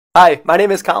Hi, my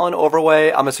name is Colin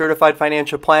Overweg. I'm a certified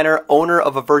financial planner, owner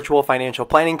of a virtual financial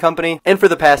planning company, and for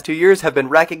the past 2 years have been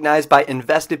recognized by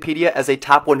Investopedia as a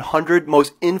top 100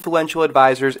 most influential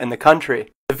advisors in the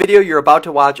country. The video you're about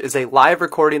to watch is a live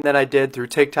recording that I did through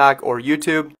TikTok or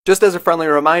YouTube. Just as a friendly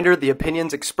reminder, the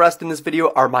opinions expressed in this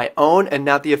video are my own and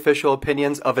not the official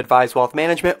opinions of Advise Wealth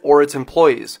Management or its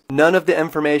employees. None of the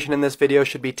information in this video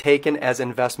should be taken as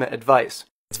investment advice.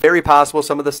 It's very possible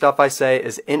some of the stuff I say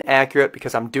is inaccurate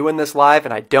because I'm doing this live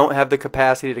and I don't have the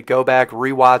capacity to go back,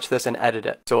 rewatch this, and edit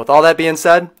it. So with all that being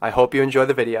said, I hope you enjoy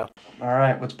the video. All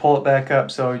right, let's pull it back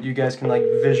up so you guys can like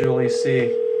visually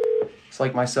see. It's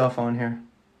like my cell phone here.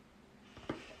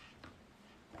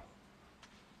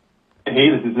 Hey,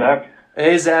 this is Zach.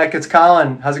 Hey Zach, it's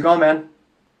Colin. How's it going, man?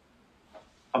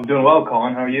 I'm doing well,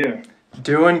 Colin. How are you?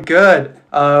 Doing good.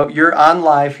 You're on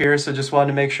live here, so just wanted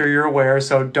to make sure you're aware,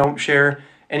 so don't share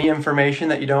any information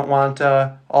that you don't want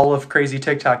all of crazy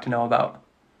TikTok to know about.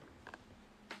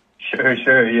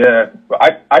 Sure, yeah.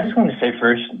 I just want to say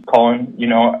first, Colin,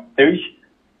 there's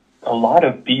a lot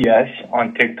of BS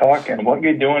on TikTok, and what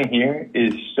you're doing here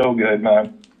is so good,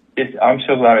 man. I'm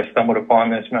so glad I stumbled upon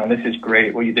this, man. This is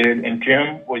great, what you did. And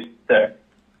Jim was the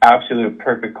absolute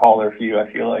perfect caller for you, I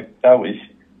feel like. That was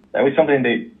something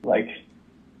that, like,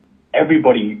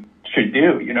 everybody should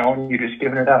do, You're just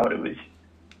giving it out.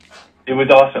 It was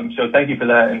awesome. So thank you for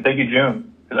that. And thank you,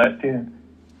 Jim, for that, too.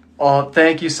 Well,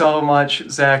 thank you so much,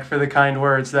 Zach, for the kind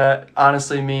words. That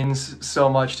honestly means so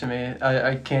much to me.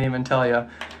 I can't even tell you.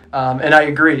 And I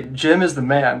agree. Jim is the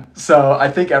man. So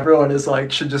I think everyone is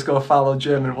like, should just go follow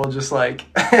Jim and we'll just like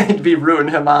be rooting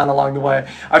him on along the way.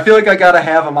 I feel like I got to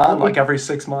have him on like every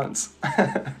 6 months.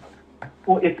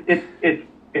 Well,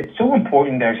 it's so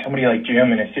important to have somebody like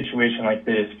Jim in a situation like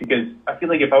this, because I feel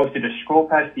like if I was to just scroll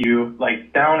past you,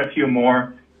 like down a few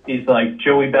more, he's like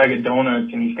Joey Bag of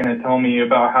Donuts, and he's going to tell me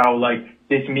about how like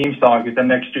this meme stock is the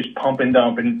next just pump and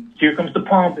dump, and here comes the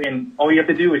pump, and all you have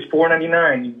to do is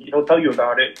 $4.99. He'll tell you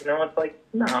about it. It's like,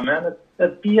 nah, man,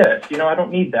 that's BS. I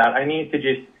don't need that. I need to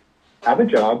just have a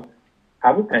job,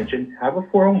 have a pension, have a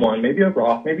 401, maybe a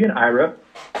Roth, maybe an IRA,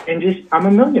 and just, I'm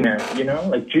a millionaire,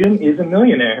 Like, Jim is a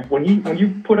millionaire. When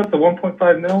you put up the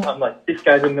 1.5 mil, I'm like, this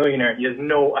guy's a millionaire. He has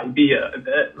no idea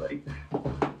that, like,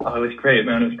 oh, it was great,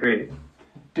 man. It was great.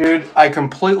 Dude, I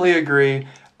completely agree.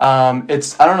 I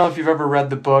don't know if you've ever read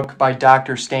the book by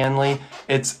Dr. Stanley.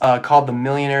 It's called The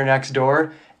Millionaire Next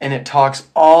Door, and it talks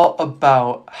all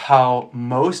about how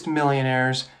most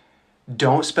millionaires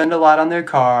don't spend a lot on their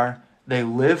car. They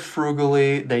live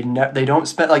frugally. They don't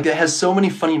spend, like, it has so many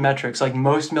funny metrics. Like,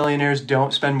 most millionaires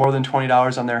don't spend more than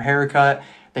 $20 on their haircut.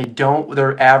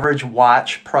 Their average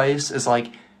watch price is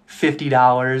like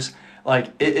 $50. Like,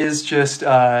 it is just,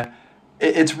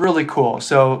 it's really cool.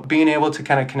 So being able to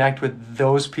kind of connect with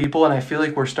those people, and I feel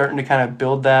like we're starting to kind of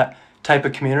build that type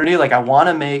of community. Like, I want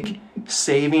to make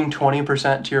saving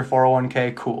 20% to your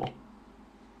 401k cool.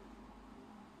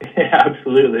 Yeah,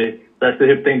 absolutely. That's the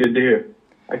hip thing to do.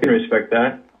 I can respect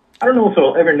that. I don't know if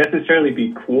it'll ever necessarily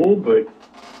be cool, but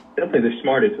definitely the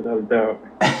smartest without a doubt.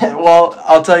 Well,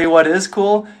 I'll tell you what is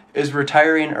cool is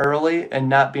retiring early and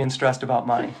not being stressed about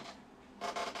money.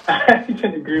 I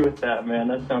can agree with that, man.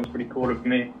 That sounds pretty cool to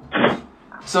me.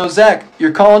 So, Zach,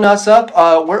 you're calling us up.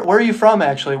 Where are you from,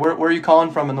 actually? Where are you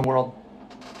calling from in the world?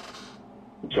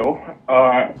 So,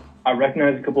 I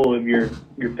recognize a couple of your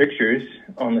pictures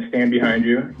on the stand behind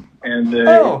you, and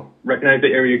recognize the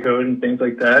area code and things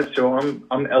like that. So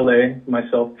I'm LA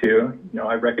myself too.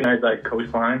 I recognize that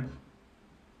coastline.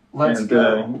 Let's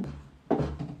go.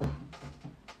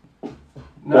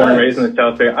 Born and raised in the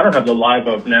South Bay. I don't have the live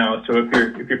up now, so if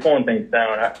you're pulling things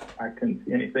down, I couldn't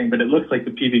see anything. But it looks like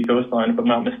the PV coastline, if I'm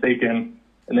not mistaken.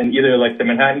 And then either like the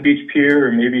Manhattan Beach Pier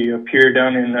or maybe a pier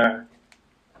down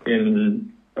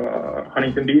in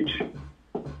Huntington Beach.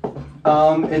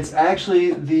 It's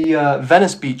actually the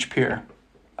Venice Beach Pier.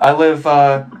 I live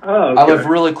okay. I live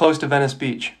really close to Venice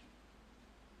Beach.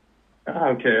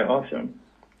 Okay, awesome.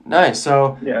 Nice.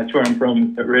 So yeah, that's where I'm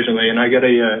from originally, and I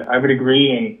have a degree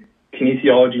in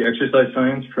kinesiology exercise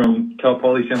science from Cal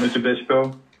Poly San Luis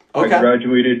Obispo. Okay. I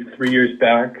graduated 3 years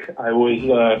back. I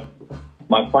was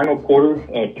my final quarter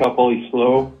at Cal Poly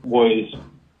SLO was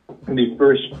the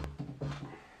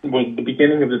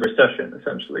beginning of the recession,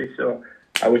 essentially. So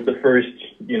I was the first,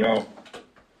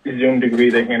 Zoom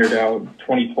degree they handed out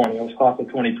 2020. I was class of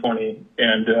 2020.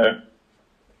 And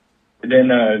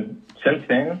then since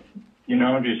then,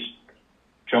 just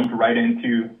jumped right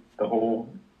into the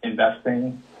whole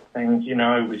investing things. It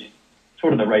was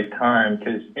sort of the right time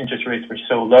because interest rates were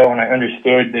so low, and I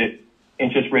understood that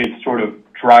interest rates sort of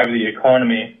drive the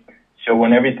economy. So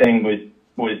when everything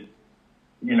was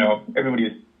everybody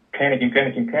is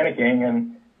panicking,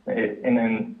 and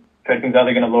then Fed comes out,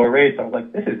 they're going to lower rates. I was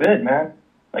like, this is it, man.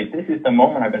 Like, this is the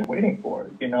moment I've been waiting for,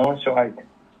 So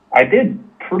I did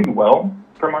pretty well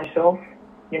for myself.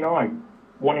 I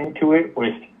went into it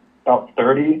with about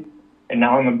 30, and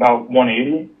now I'm about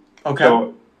 180. Okay.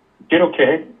 So did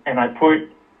okay, and I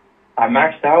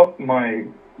maxed out my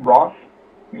Roth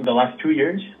the last 2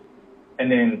 years,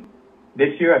 and then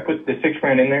this year I put the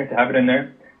 $6,000 in there to have it in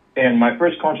there. And my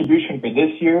first contribution for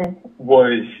this year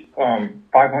was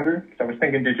 $500. So I was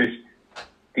thinking to just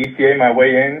DCA my way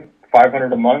in,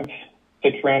 $500 a month,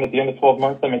 $6,000 at the end of 12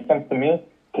 months. That makes sense to me.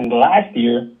 Because last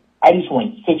year I just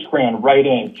went $6,000 right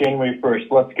in January 1st.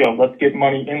 Let's go. Let's get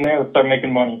money in there. Let's start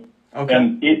making money. Okay.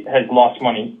 And it has lost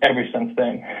money ever since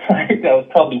then. That was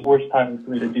probably the worst time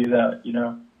for me to do that,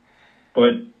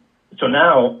 But so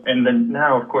now,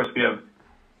 of course, we have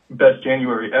best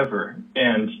January ever.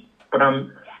 But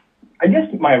I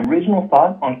guess my original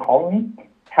thought on calling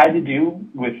had to do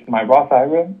with my Roth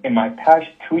IRA. In my past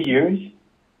 2 years,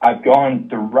 I've gone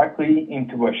directly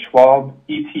into a Schwab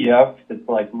ETF that's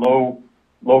like low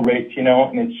rates,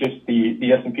 and it's just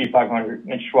the S&P 500.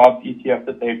 And it's Schwab's ETF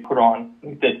that they put on. I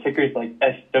think the ticker is like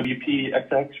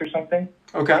SWPXX or something.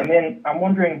 Okay. And then I'm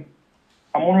wondering,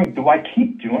 do I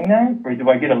keep doing that, or do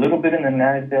I get a little bit in the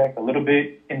Nasdaq, a little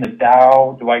bit in the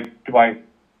Dow? Do I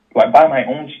buy my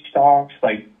own stocks?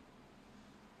 Like,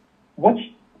 what's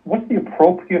the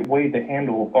appropriate way to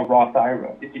handle a Roth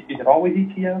IRA? Is it always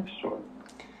ETFs or?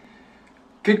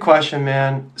 Good question,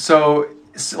 man. So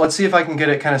let's see if I can get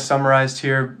it kind of summarized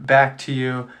here back to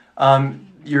you.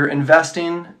 You're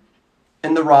investing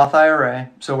in the Roth IRA,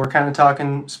 so we're kind of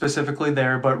talking specifically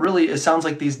there, but really it sounds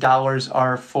like these dollars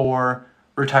are for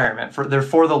retirement. They're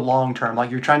for the long term,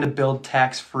 like you're trying to build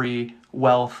tax-free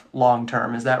wealth long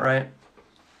term. Is that right?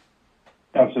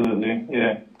 Absolutely,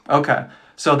 yeah. Okay,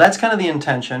 so that's kind of the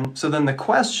intention. So then the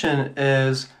question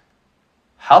is,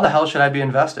 how the hell should I be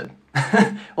invested?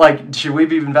 Like, should we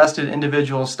be invested in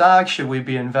individual stocks? Should we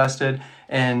be invested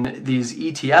in these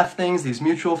ETF things, these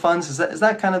mutual funds? Is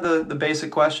that kind of the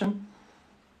basic question?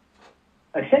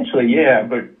 Essentially, yeah,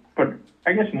 but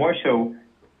I guess more so,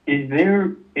 is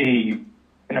there an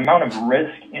amount of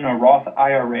risk in a Roth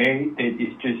IRA that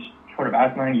is just sort of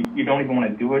asinine? You don't even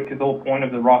want to do it, because the whole point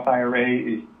of the Roth IRA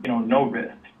is, no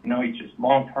risk. It's just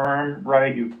long term,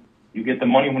 right? You get the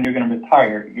money when you're going to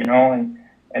retire,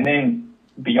 and then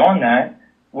beyond that,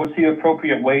 what's the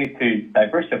appropriate way to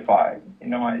diversify?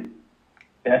 The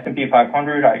S&P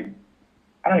 500, I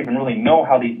don't even really know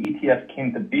how these ETFs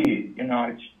came to be.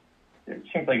 It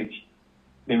seems like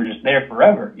they were just there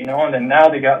forever, and then now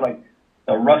they got like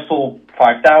the Russell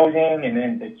 5000 and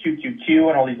then the QQQ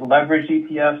and all these leverage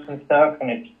ETFs and stuff,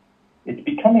 and it's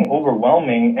becoming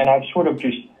overwhelming, and I've sort of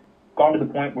just gone to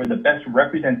the point where the best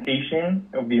representation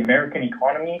of the American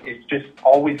economy is just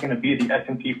always going to be the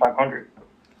S&P 500.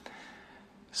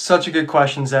 Such a good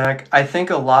question, Zach. I think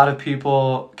a lot of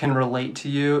people can relate to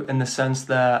you in the sense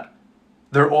that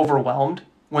they're overwhelmed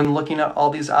when looking at all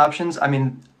these options. I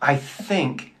mean, I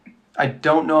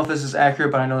don't know if this is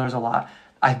accurate, but I know there's a lot.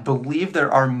 I believe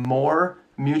there are more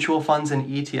mutual funds and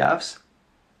ETFs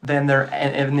than there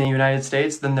in the United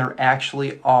States than there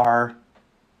actually are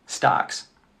stocks.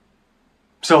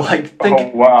 So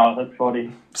oh wow, that's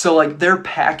funny. So they're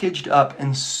packaged up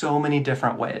in so many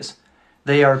different ways.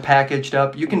 They are packaged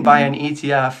up. You can buy an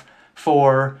ETF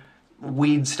for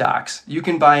weed stocks. You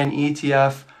can buy an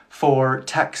ETF for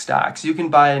tech stocks. You can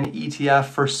buy an ETF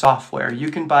for software. You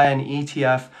can buy an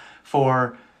ETF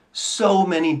for so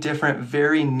many different,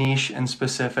 very niche and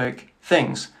specific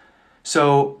things.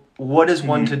 So what is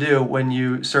one to do when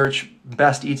you search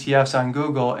best ETFs on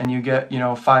Google and you get,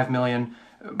 5 million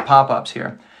pop-ups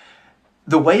here?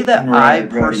 The way that I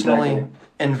personally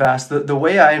invest, the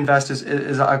way I invest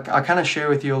is I'll kind of share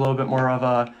with you a little bit more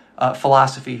of a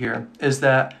philosophy here, is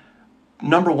that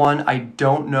number one, I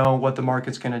don't know what the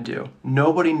market's going to do.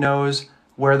 Nobody knows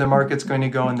where the market's going to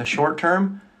go in the short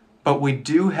term, but we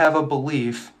do have a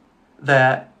belief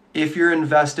that if you're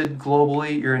invested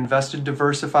globally, you're invested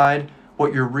diversified,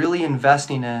 what you're really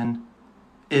investing in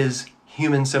is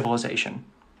human civilization.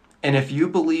 And if you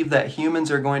believe that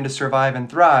humans are going to survive and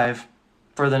thrive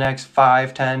for the next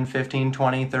 5, 10, 15,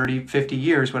 20, 30, 50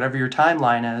 years, whatever your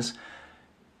timeline is,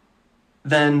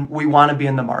 then we want to be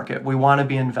in the market. We want to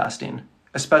be investing,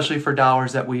 especially for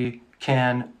dollars that we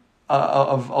can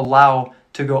allow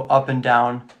to go up and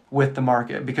down with the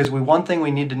market. Because one thing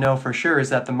we need to know for sure is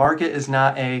that the market is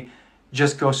not a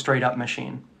just go straight up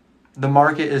machine. The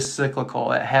market is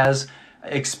cyclical. It has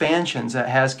expansions. It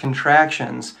has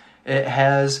contractions. It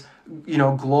has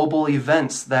global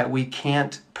events that we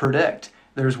can't predict.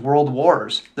 There's world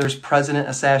wars. There's president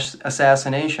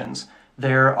assassinations.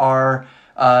 There are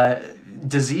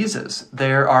diseases.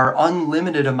 There are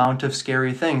unlimited amount of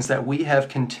scary things that we have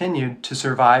continued to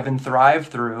survive and thrive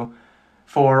through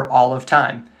for all of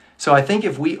time. So I think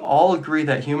if we all agree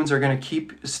that humans are going to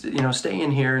keep,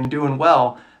 staying here and doing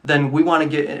well, then we want to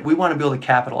be able to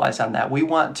capitalize on that. We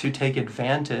want to take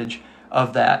advantage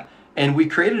of that. And we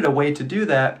created a way to do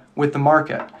that with the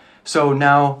market. So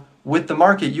now with the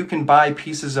market, you can buy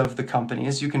pieces of the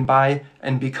companies. You can buy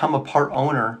and become a part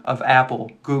owner of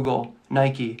Apple, Google,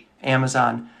 Nike,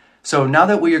 Amazon. So now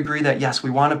that we agree that, yes,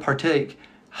 we want to partake,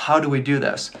 how do we do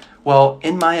this? Well,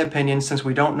 in my opinion, since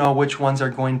we don't know which ones are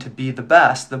going to be the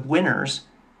best, the winners,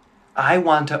 I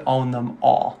want to own them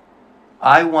all.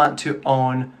 I want to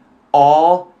own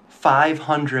all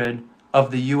 500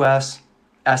 of the US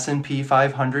S&P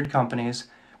 500 companies.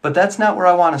 But that's not where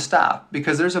I want to stop,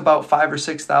 because there's about 5,000 or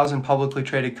 6,000 publicly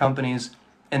traded companies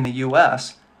in the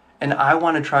US, and I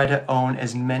want to try to own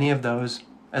as many of those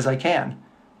as I can.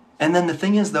 And then the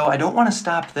thing is, though, I don't want to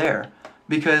stop there,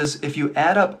 because if you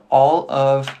add up all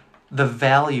of the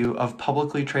value of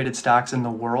publicly traded stocks in the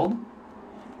world,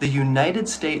 the United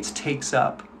States takes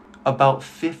up about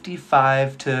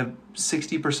 55 to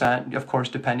 60%, of course,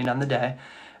 depending on the day,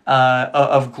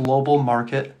 of global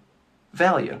market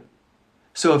value.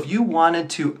 So if you wanted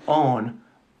to own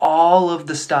all of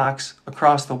the stocks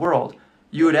across the world,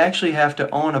 you would actually have to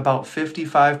own about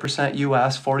 55%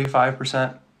 US,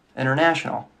 45%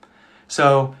 international.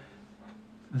 So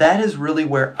that is really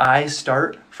where I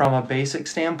start from a basic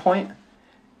standpoint,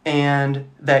 and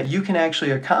that you can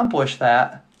actually accomplish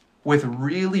that with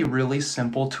really, really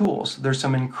simple tools. There's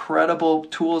some incredible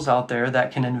tools out there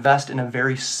that can invest in a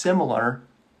very similar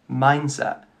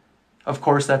mindset. Of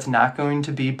course, that's not going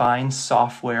to be buying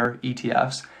software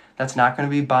ETFs. That's not going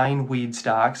to be buying weed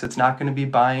stocks. It's not going to be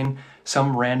buying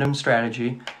some random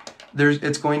strategy.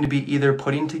 It's going to be either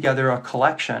putting together a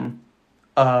collection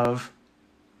of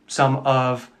some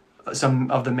of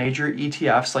the major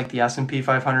ETFs, like the S&P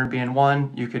 500 being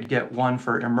one. You could get one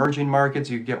for emerging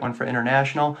markets. You could get one for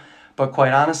international. But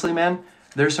quite honestly, man,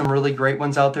 there's some really great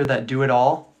ones out there that do it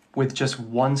all with just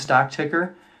one stock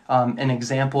ticker. An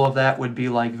example of that would be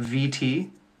like VT,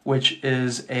 which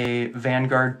is a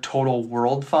Vanguard Total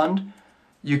World Fund.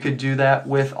 You could do that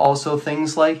with also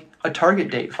things like a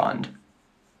target date fund.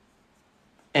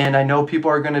 And I know people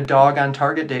are going to dog on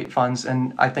target date funds,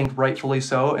 and I think rightfully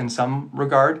so in some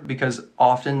regard, because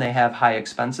often they have high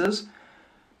expenses.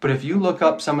 But if you look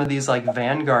up some of these like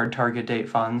Vanguard target date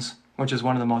funds, which is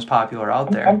one of the most popular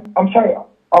out there. I'm sorry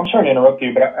to interrupt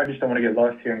you, but I just don't want to get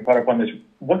lost here and caught up on this.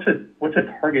 What's a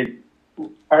target?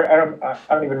 I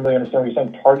don't even really understand what you're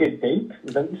saying. Target date?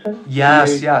 Is that what you said?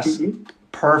 Yes.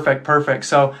 Perfect.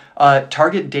 So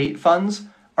target date funds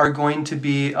are going to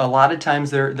be, a lot of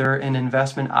times they're an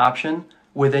investment option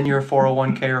within your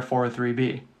 401k or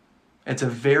 403b. It's a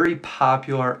very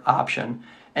popular option.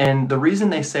 And the reason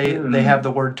they say they have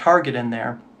the word target in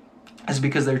there is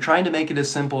because they're trying to make it as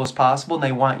simple as possible, and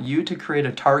they want you to create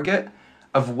a target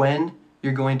of when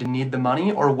you're going to need the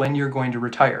money or when you're going to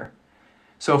retire.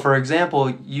 So for example,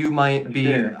 you might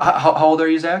be, how old are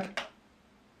you, Zach?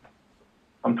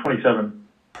 I'm 27.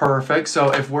 Perfect.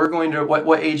 So if we're going to,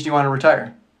 what age do you want to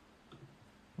retire?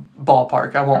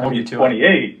 Ballpark. I won't hold you to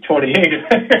 28.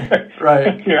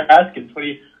 Right. You're asking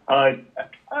 20.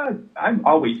 I've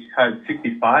always had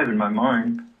 65 in my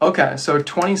mind. Okay, so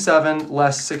 27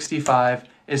 less 65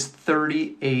 is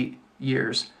 38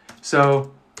 years.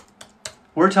 So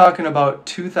we're talking about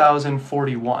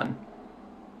 2041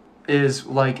 is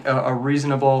like a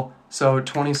reasonable, so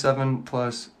 27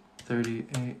 plus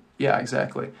 38, yeah,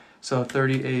 exactly. So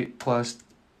 38 plus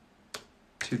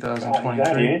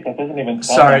 2023. That doesn't even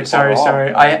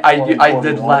Sorry. I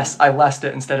did less. I lessed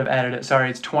it instead of added it. Sorry,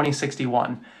 it's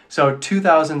 2061. So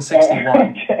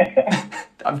 2061.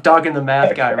 I'm talking the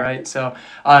math guy, right? So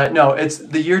no, it's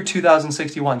the year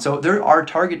 2061. So there are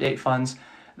target date funds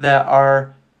that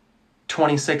are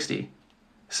 2060.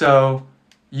 So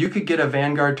you could get a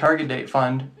Vanguard target date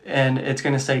fund, and it's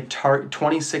going to say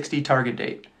 2060 target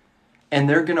date, and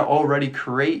they're going to already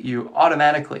create you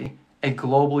automatically a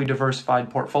globally diversified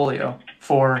portfolio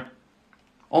for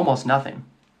almost nothing.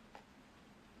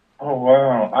 Oh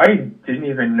wow! I didn't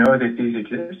even know that these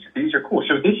exist. These are cool.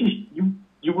 So this is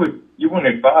you wouldn't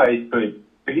advise, but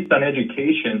based on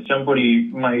education, somebody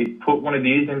might put one of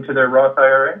these into their Roth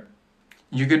IRA.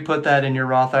 You could put that in your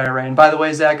Roth IRA. And by the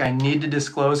way, Zach, I need to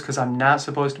disclose, because I'm not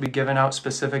supposed to be giving out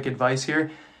specific advice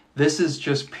here. This is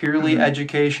just purely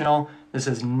educational. This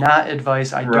is not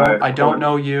advice. I don't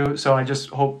know you, so I just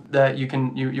hope that you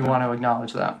want to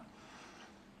acknowledge that.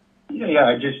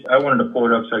 Yeah. I wanted to pull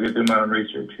it up so I could do my own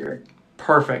research here.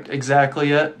 Perfect.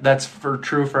 Exactly it. That's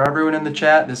true for everyone in the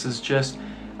chat. This is just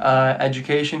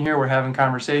education here. We're having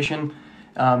conversation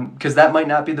because that might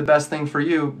not be the best thing for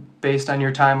you based on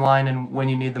your timeline and when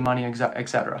you need the money,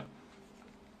 etc.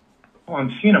 Oh,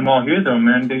 I'm seeing them all here, though,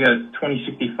 man. They got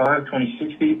 2065,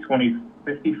 2060,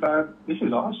 2055. This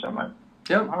is awesome.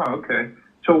 Yep. Oh, okay.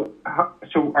 So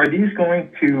are these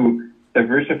going to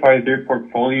diversify their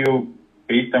portfolio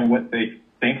based on what they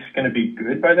think is going to be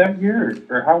good by that year,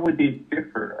 or how would these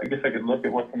differ? I guess I could look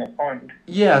at what's in the fund.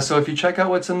 Yeah, so if you check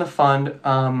out what's in the fund,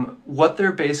 what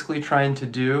they're basically trying to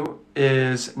do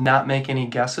is not make any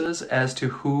guesses as to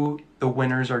who the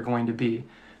winners are going to be.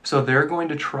 So they're going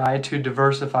to try to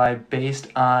diversify based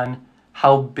on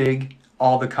how big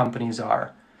all the companies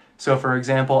are. So for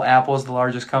example, Apple is the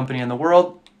largest company in the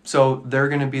world, so they're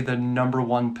going to be the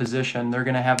 #1 position. They're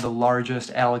going to have the largest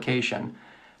allocation.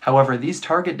 However, these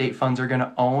target date funds are going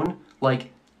to own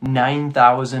like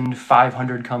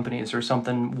 9,500 companies or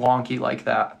something wonky like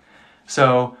that.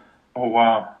 So, oh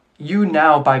wow, you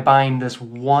now, by buying this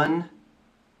one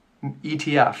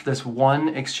ETF, this one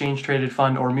exchange traded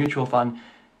fund or mutual fund,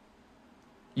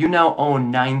 you now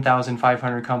own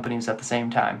 9,500 companies at the same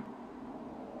time.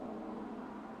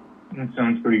 That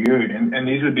sounds pretty good. And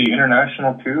these would be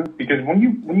international too, because when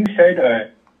you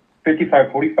said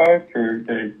 55-45 for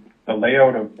the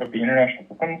layout of the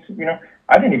international funds,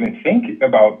 I didn't even think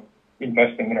about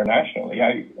investing internationally.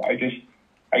 I guess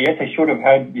I sort of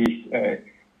had this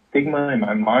stigma in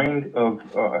my mind of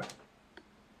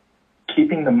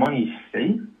keeping the money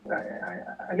safe.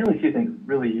 I know this isn't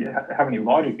really have any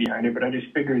logic behind it, but I just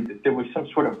figured that there was some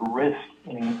sort of risk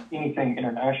in anything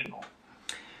international.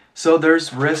 So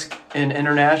there's risk in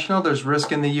international, there's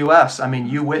risk in the U.S. I mean,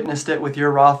 you witnessed it with your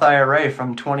Roth IRA from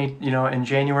in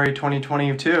January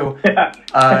 2022.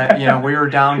 We were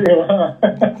down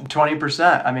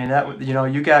 20%. I mean, that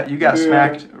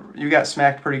you got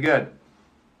smacked pretty good.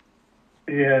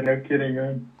 Yeah, no kidding,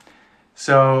 man.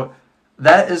 So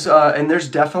that is, and there's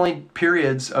definitely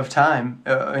periods of time.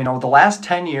 The last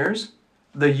 10 years,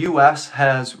 the U.S.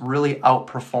 has really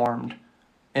outperformed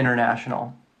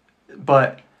international,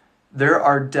 but there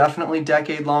are definitely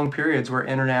decade-long periods where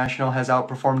international has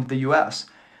outperformed the U.S.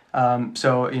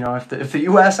 So if the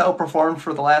U.S. outperformed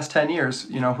for the last 10 years,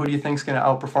 who do you think is going to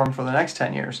outperform for the next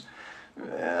 10 years?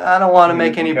 I don't want to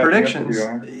make any predictions.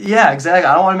 Yeah, exactly.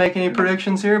 I don't want to make any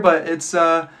predictions here, but it's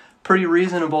pretty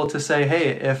reasonable to say, hey,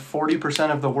 if 40%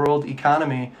 of the world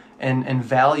economy and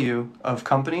value of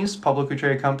companies, publicly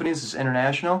traded companies, is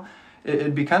international,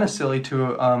 it'd be kind of silly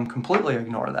to completely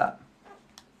ignore that.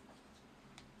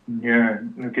 Yeah.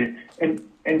 Okay. And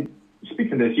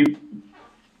speaking of this,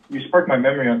 you sparked my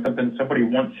memory on something somebody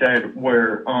once said,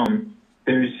 where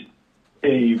there's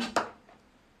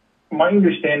my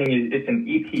understanding is it's an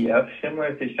ETF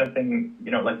similar to something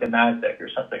like the Nasdaq or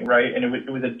something, right? And it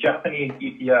was a Japanese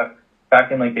ETF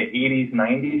back in like the 80s,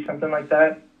 90s, something like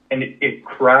that, and it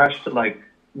crashed like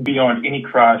beyond any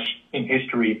crash in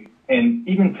history. And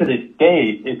even to this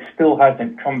day, it still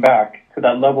hasn't come back to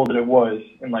that level that it was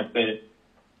in like the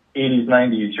 80s,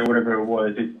 90s, or whatever it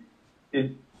was.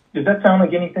 Does that sound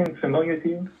like anything familiar to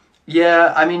you?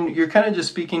 Yeah, I mean, you're kind of just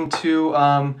speaking to,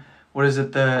 what is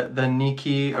it, the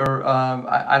Nikkei, or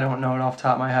I don't know it off the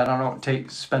top of my head. I don't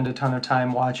spend a ton of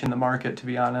time watching the market, to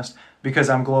be honest, because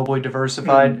I'm globally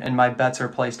diversified and my bets are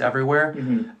placed everywhere.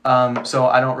 So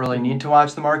I don't really need to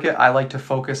watch the market. I like to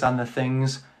focus on the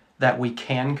things that we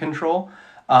can control.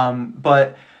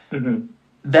 But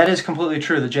that is completely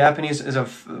true. The Japanese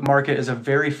market is a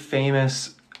very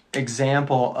famous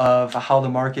example of how the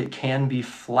market can be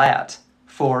flat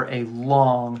for a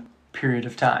long period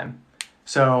of time.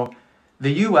 So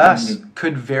the U.S.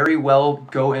 could very well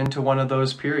go into one of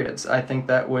those periods. I think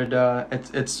that would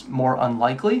it's more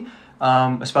unlikely,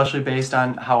 especially based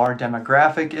on how our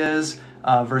demographic is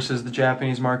versus the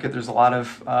Japanese market. There's a lot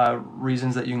of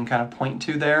reasons that you can kind of point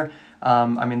to there.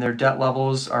 I mean, their debt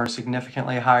levels are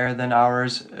significantly higher than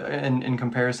ours in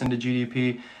comparison to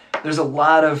GDP. There's a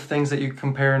lot of things that you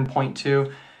compare and point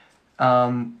to.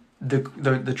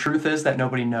 The truth is that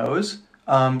nobody knows,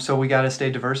 so we got to stay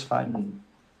diversified.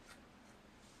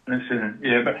 Listen,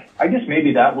 yeah, but I guess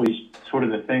maybe that was sort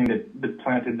of the thing that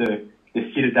planted the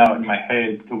seed of doubt in my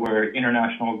head, to where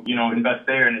international, invest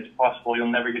there and it's possible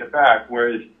you'll never get it back.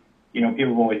 Whereas, people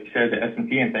have always said the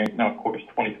S&P and things. Now, of course,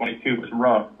 2022 was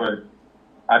rough, but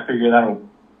I figure that'll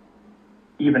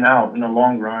even out in the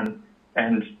long run,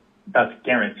 and that's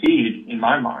guaranteed in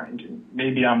my mind.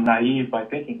 Maybe I'm naive by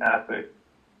thinking that, but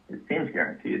it seems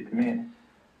guaranteed to me.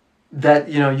 That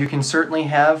you can certainly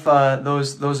have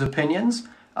those opinions,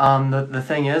 The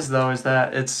thing is, though, is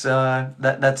that it's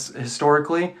that's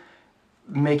historically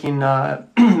making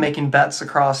making bets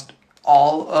across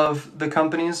all of the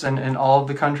companies and all of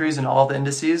the countries and all the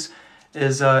indices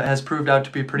is has proved out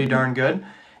to be pretty darn good.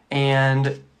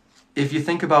 And if you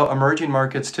think about emerging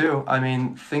markets too, I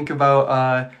mean, think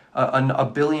about a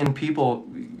billion people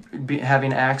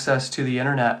having access to the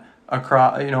internet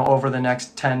across, over the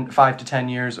next 5 to 10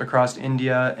 years across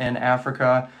India and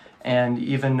Africa and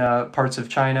even parts of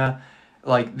China.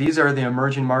 Like, these are the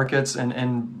emerging markets,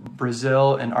 and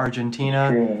Brazil and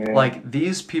Argentina. Yeah. Like,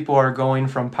 these people are going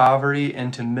from poverty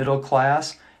into middle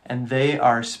class, and they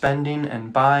are spending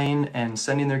and buying and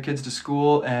sending their kids to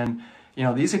school, and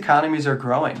these economies are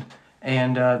growing.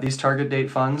 And these target date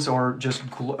funds, or just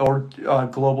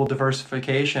global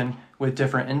diversification with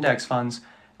different index funds,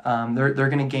 they're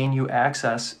going to gain you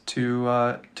access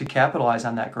to capitalize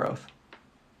on that growth.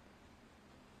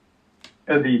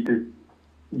 They're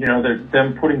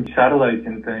them putting satellites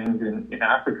and things in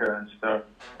Africa and stuff.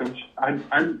 Which I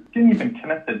didn't even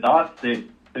connect the dots. There's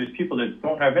people that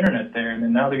don't have internet there, and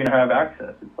then now they're going to have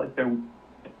access. It's like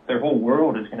their whole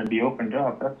world is going to be opened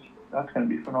up. That's going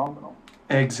to be phenomenal.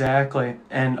 Exactly,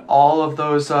 and all of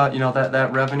those, that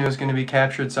revenue is going to be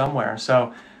captured somewhere.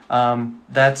 So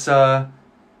that's, I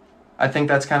think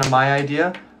that's kind of my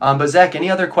idea. But Zach, any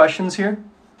other questions here?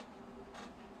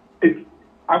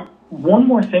 One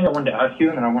more thing I wanted to ask you,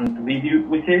 and then I wanted to leave you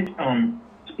with it.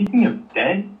 Speaking of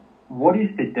debt, what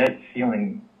is the debt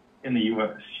ceiling in the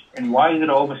U.S., and why is it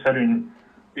all of a sudden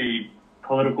a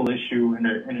political issue and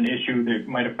an issue that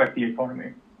might affect the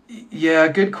economy? Yeah,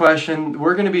 good question.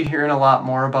 We're going to be hearing a lot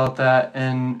more about that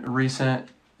in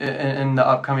the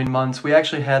upcoming months. We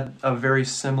actually had a very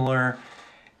similar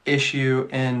issue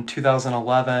in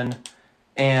 2011,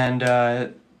 and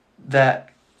that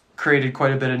created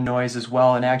quite a bit of noise as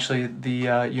well. And actually,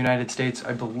 the United States,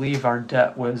 I believe, our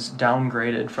debt was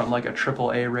downgraded from like a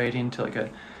AAA rating to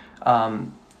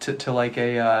like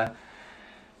a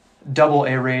double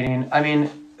A rating. I mean,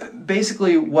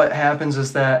 basically, what happens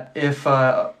is that if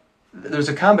there's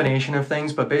a combination of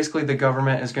things, but basically the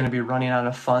government is going to be running out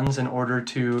of funds in order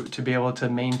to be able to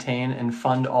maintain and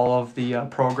fund all of the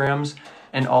programs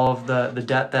and all of the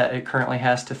debt that it currently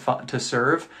has to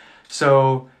serve.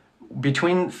 So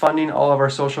between funding all of our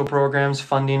social programs,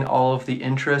 funding all of the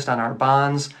interest on our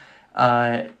bonds,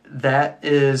 we're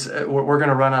going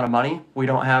to run out of money. We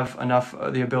don't have enough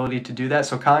the ability to do that.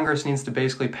 So Congress needs to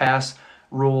basically pass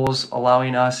rules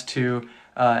allowing us to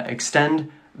extend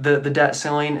the debt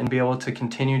ceiling and be able to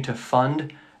continue to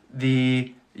fund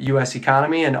the U.S.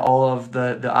 economy and all of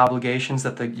the obligations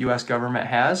that the U.S. government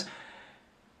has.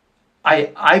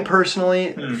 I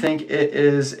personally think it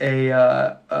is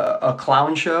a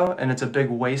clown show, and it's a big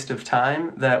waste of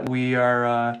time that we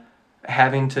are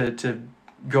having to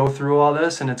go through all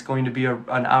this, and it's going to be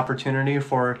an opportunity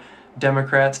for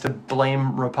Democrats to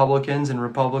blame Republicans and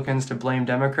Republicans to blame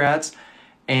Democrats,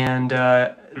 and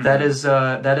that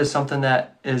is something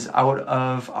that is out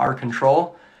of our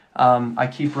control. I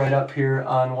keep right up here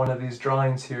on one of these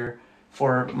drawings here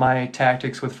for my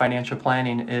tactics with financial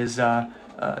planning is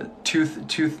two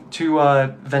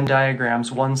Venn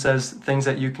diagrams. One says things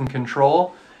that you can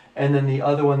control, and then the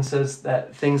other one says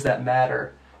that things that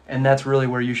matter, and that's really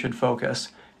where you should focus.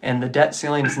 And the debt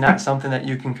ceiling is not something that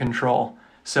you can control,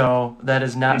 so that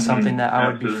is not something that I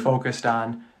would be focused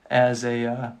on as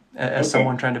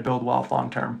someone trying to build wealth long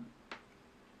term.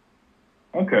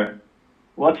 Okay.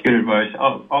 Well, that's good advice.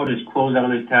 I'll just close out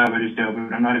of this tab I just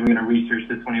opened. I'm not even going to research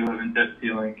the 2011 debt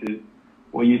ceiling because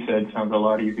what you said sounds a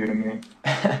lot easier to me.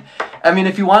 I mean,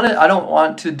 if you want to, I don't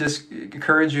want to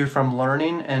discourage you from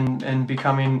learning and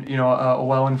becoming, a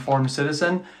well-informed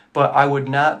citizen, but I would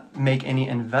not make any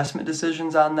investment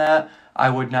decisions on that. I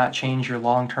would not change your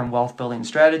long-term wealth building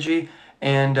strategy.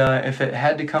 And if it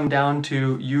had to come down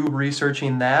to you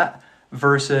researching that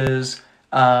versus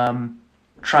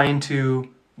trying to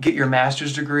get your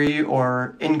master's degree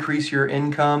or increase your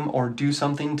income or do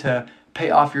something to pay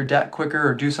off your debt quicker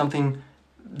or do something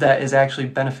that is actually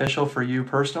beneficial for you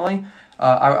personally,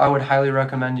 I would highly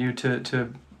recommend you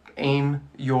to aim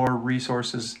your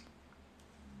resources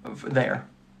there.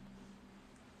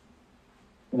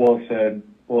 Well said,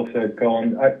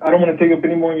 Colin. I don't want to take up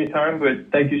any more of your time,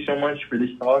 but thank you so much for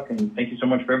this talk, and thank you so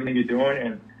much for everything you're doing.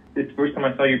 And it's the first time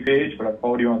I saw your page, but I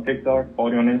followed you on TikTok,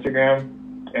 followed you on Instagram,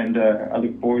 and I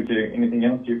look forward to anything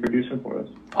else you're producing for us.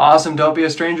 Awesome. Don't be a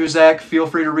stranger, Zach. Feel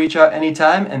free to reach out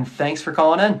anytime, and thanks for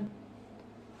calling in.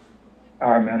 All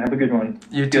right, man. Have a good one.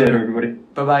 You too. Good, everybody.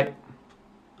 Bye-bye.